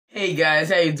Hey guys,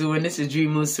 how you doing? This is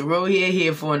Dream Moon Saro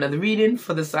here for another reading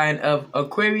for the sign of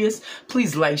Aquarius.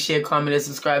 Please like, share, comment, and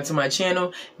subscribe to my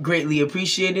channel. Greatly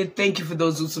appreciated. Thank you for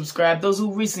those who subscribe, those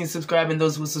who recently subscribed, and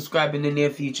those who will subscribe in the near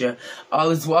future.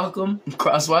 All is welcome.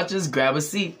 Cross watchers, grab a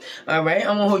seat. Alright,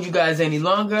 I won't hold you guys any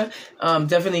longer.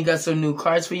 Definitely got some new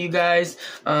cards for you guys.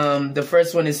 The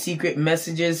first one is Secret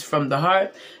Messages from the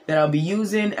Heart that I'll be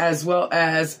using, as well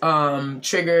as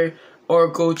Trigger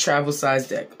Oracle Travel Size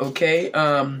Deck. Okay,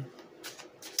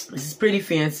 this is pretty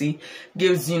fancy.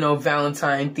 Gives, you know,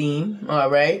 Valentine theme. All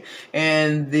right,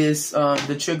 and this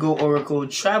the Trigger Oracle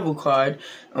Travel card.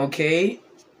 Okay,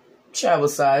 travel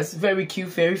size, very cute,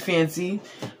 very fancy.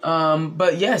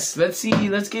 But yes, let's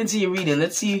get into your reading.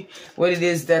 Let's see what it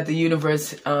is that the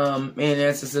universe and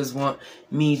ancestors want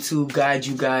me to guide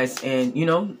you guys, and you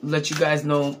know, let you guys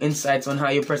know insights on how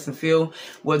your person feel,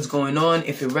 what's going on,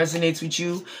 if it resonates with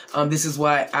you. This is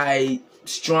why I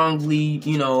strongly,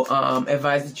 you know,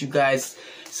 advise that you guys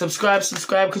subscribe,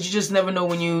 because you just never know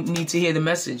when you need to hear the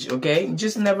message. Okay, you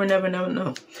just never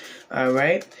know. All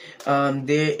right.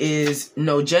 There is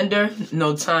no gender,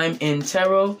 no time in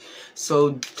tarot,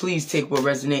 so please take what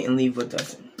resonates and leave what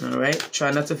doesn't. All right.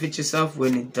 Try not to fit yourself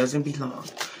when it doesn't belong.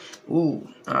 Ooh.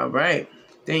 All right.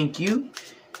 Thank you,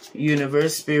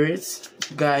 universe, spirits,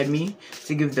 guide me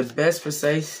to give the best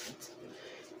precise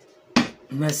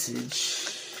message.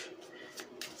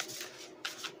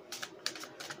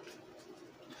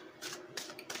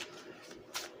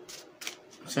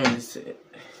 Turn this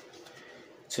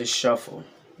to shuffle.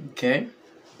 Okay.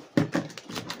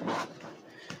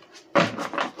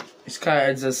 These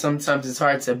cards are sometimes it's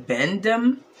hard to bend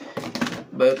them,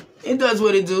 but it does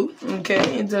what it do.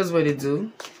 Okay, it does what it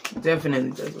do.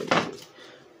 Definitely does what it do.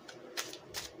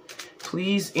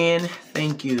 Please and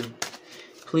thank you.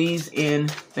 Please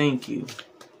and thank you.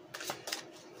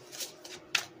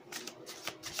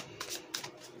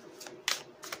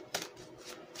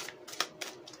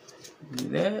 Do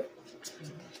that.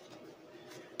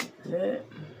 That.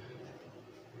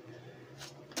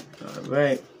 All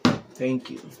right. Thank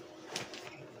you.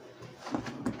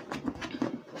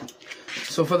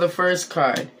 So for the first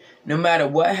card, no matter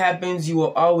what happens, you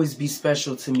will always be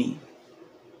special to me.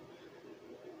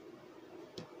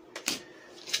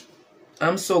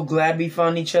 I'm so glad we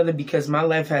found each other because my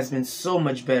life has been so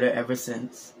much better ever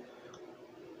since.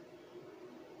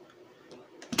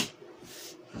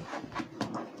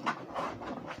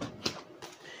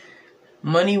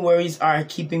 Money worries are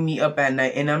keeping me up at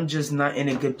night, and I'm just not in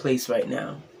a good place right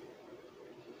now.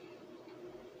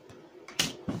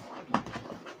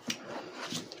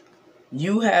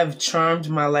 You have charmed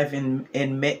my life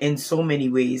in so many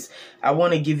ways. I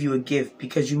want to give you a gift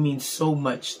because you mean so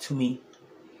much to me.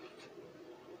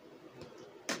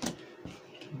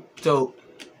 Dope.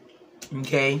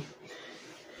 Okay?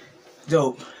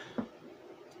 Dope.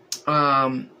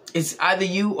 It's either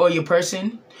you or your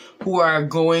person who are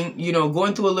going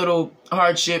through a little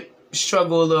hardship,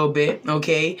 struggle a little bit,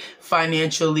 okay,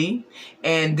 financially,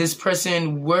 and this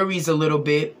person worries a little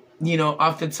bit, you know,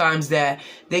 oftentimes that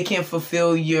they can't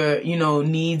fulfill your, you know,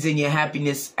 needs and your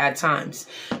happiness at times,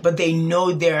 but they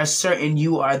know they are certain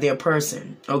you are their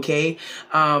person, okay?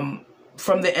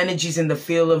 From the energies and the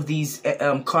feel of these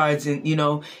cards, and you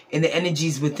know, and the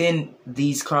energies within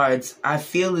these cards, I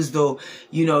feel as though,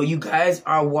 you know, you guys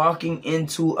are walking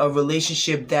into a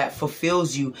relationship that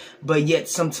fulfills you, but yet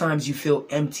sometimes you feel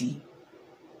empty.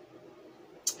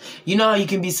 You know how you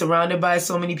can be surrounded by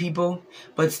so many people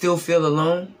but still feel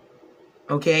alone?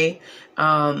 Okay?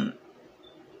 I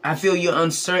feel you're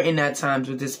uncertain at times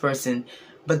with this person,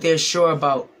 but they're sure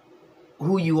about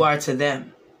who you are to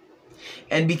them.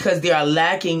 And because they are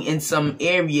lacking in some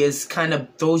areas, kind of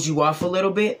throws you off a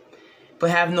little bit. But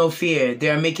have no fear.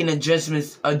 They are making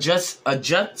adjustments in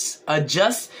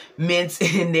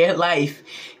their life,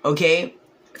 okay,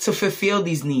 to fulfill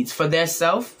these needs for their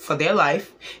self, for their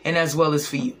life, and as well as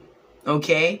for you,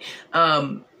 okay?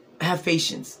 Have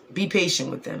patience. Be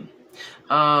patient with them.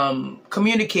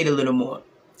 Communicate a little more.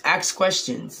 Ask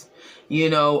questions. You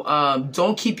know,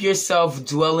 don't keep yourself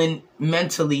dwelling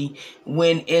mentally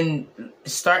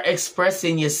start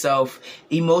expressing yourself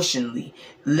emotionally.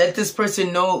 Let this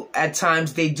person know at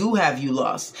times they do have you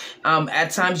lost. At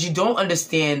times you don't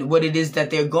understand what it is that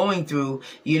they're going through,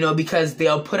 you know, because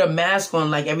they'll put a mask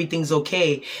on like everything's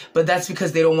okay, but that's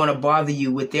because they don't want to bother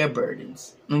you with their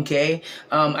burdens. Okay,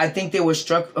 I think they were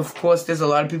struck. Of course, there's a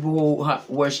lot of people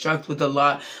who were struck with a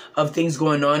lot of things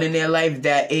going on in their life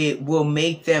that it will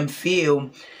make them feel,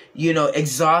 you know,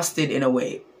 exhausted in a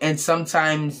way. And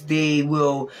sometimes they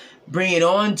will bring it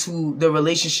on to the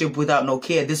relationship without no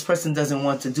care. This person doesn't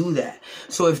want to do that.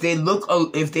 So if they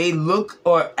look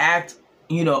or act,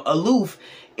 you know, aloof,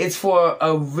 it's for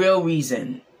a real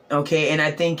reason. Okay, and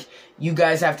I think you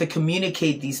guys have to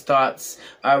communicate these thoughts,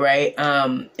 all right?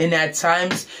 And at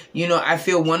times, you know, I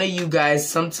feel one of you guys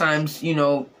sometimes, you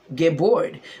know, get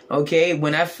bored, okay?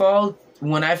 When I fail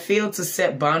to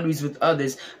set boundaries with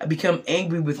others, I become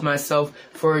angry with myself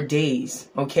for days,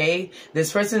 okay?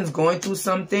 This person is going through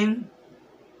something.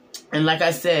 And like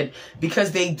I said,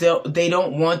 because they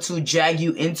don't want to drag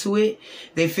you into it,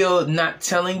 they feel not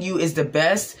telling you is the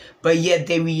best, but yet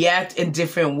they react in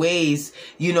different ways.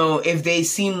 You know, if they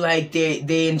seem like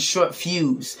they're in short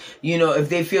fuse, you know, if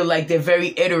they feel like they're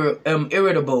very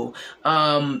irritable,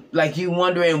 like you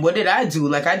wondering, what did I do?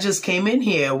 Like, I just came in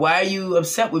here. Why are you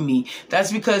upset with me?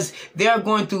 That's because they are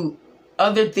going through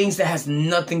other things that has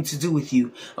nothing to do with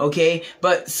you, okay?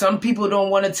 But some people don't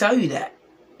want to tell you that.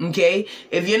 Okay,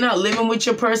 if you're not living with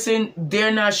your person,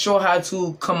 they're not sure how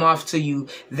to come off to you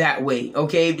that way.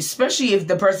 Okay, especially if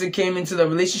the person came into the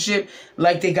relationship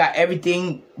like they got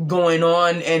everything going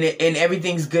on and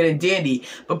everything's good and dandy.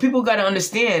 But people got to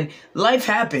understand, life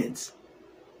happens.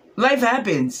 Life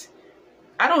happens.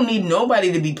 I don't need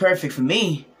nobody to be perfect for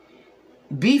me.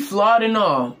 Be flawed and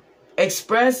all.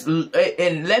 Express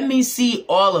and let me see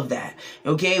all of that,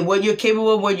 okay? What you're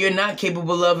capable of, what you're not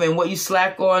capable of, and what you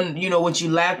slack on, you know, what you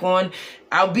lack on,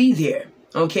 I'll be there,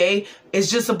 okay?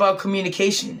 It's just about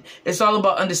communication. It's all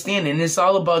about understanding. It's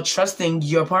all about trusting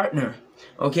your partner,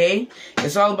 okay?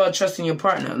 It's all about trusting your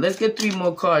partner. Let's get 3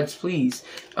 more cards, please.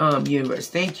 Universe,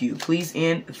 thank you. Please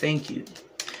and thank you.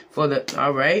 For the,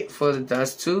 all right, for the,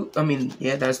 that's 2. I mean,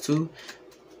 yeah, that's 2.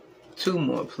 2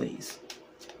 more, please.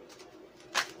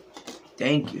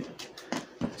 Thank you.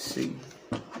 Let's see.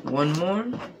 1 more.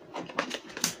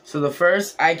 So the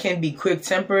first, I can be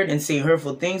quick-tempered and say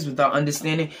hurtful things without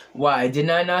understanding why.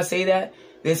 Didn't I not say that?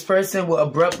 This person will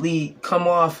abruptly come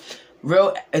off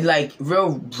real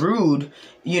rude,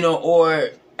 you know, or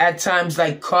at times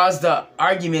like cause the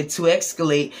argument to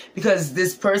escalate because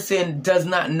this person does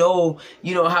not know,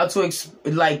 you know, how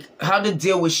to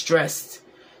deal with stress.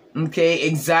 Okay,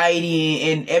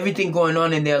 anxiety and everything going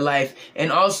on in their life,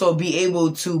 and also be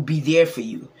able to be there for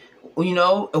you, you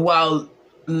know, while,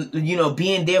 you know,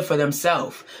 being there for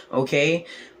themselves. Okay,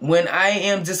 when I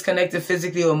am disconnected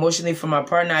physically or emotionally from my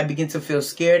partner, I begin to feel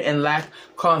scared and lack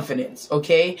confidence.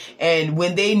 Okay, and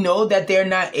when they know that they're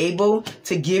not able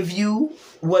to give you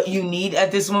what you need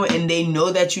at this moment, and they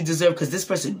know that you deserve, because this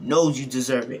person knows you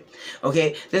deserve it.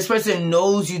 Okay, this person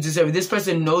knows you deserve it. This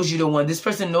person knows you're the one. This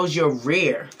person knows you're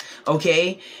rare.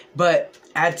 Okay, but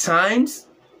at times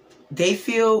they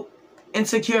feel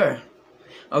insecure.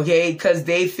 Okay, because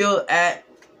they feel at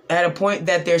a point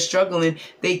that they're struggling,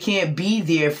 they can't be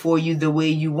there for you the way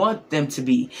you want them to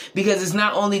be. Because it's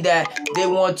not only that they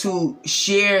want to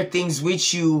share things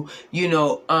with you, you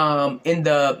know, in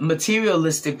the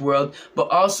materialistic world, but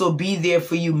also be there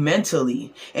for you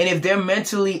mentally. And if they're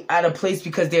mentally out of place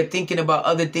because they're thinking about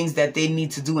other things that they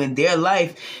need to do in their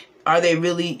life, are they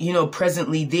really, you know,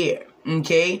 presently there?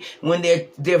 Okay? When they're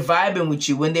vibing with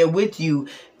you, when they're with you,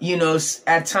 you know,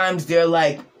 at times they're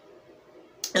like,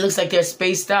 it looks like they're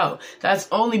spaced out. That's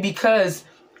only because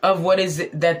of what is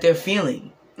it that they're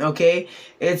feeling. Okay?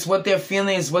 It's what they're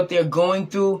feeling, it's what they're going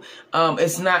through.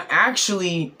 It's not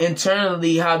actually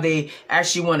internally how they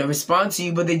actually want to respond to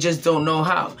you, but they just don't know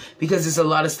how. Because there's a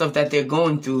lot of stuff that they're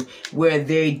going through where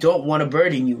they don't want to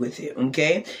burden you with it.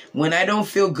 Okay? When I don't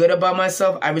feel good about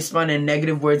myself, I respond in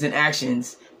negative words and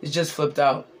actions. It's just flipped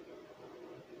out.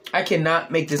 I cannot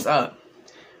make this up.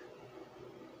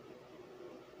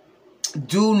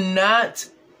 Do not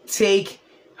take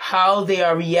how they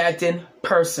are reacting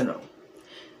personal.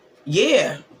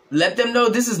 Yeah, let them know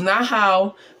this is not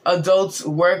how adults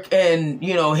work and,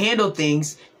 you know, handle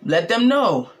things. Let them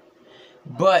know.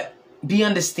 But be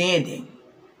understanding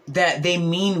that they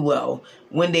mean well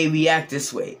when they react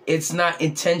this way. It's not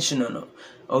intentional.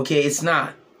 Okay, it's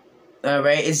not. All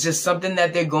right, it's just something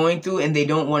that they're going through and they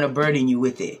don't want to burden you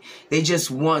with it. They just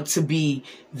want to be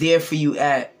there for you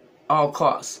at all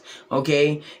costs.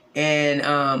 Okay,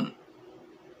 and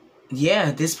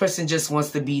yeah, this person just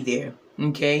wants to be there.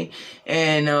 Okay,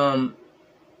 and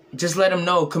just let them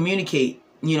know, communicate.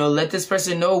 You know, let this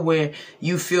person know where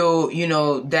you feel, you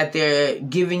know, that they're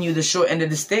giving you the short end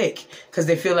of the stick because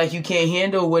they feel like you can't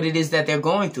handle what it is that they're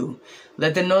going through.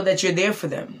 Let them know that you're there for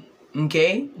them.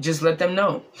 Okay, just let them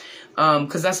know,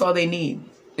 because that's all they need.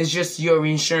 It's just your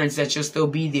reassurance that you'll still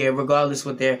be there regardless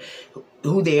what they're,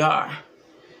 who they are,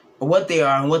 or what they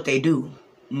are and what they do.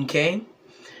 Okay,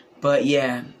 but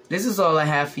yeah, this is all I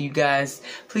have for you guys.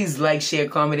 Please like, share,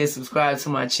 comment, and subscribe to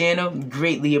my channel.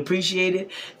 Greatly appreciate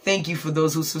it. Thank you for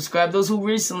those who subscribed, those who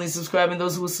recently subscribed, and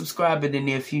those who will subscribe in the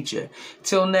near future.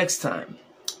 Till next time,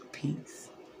 peace.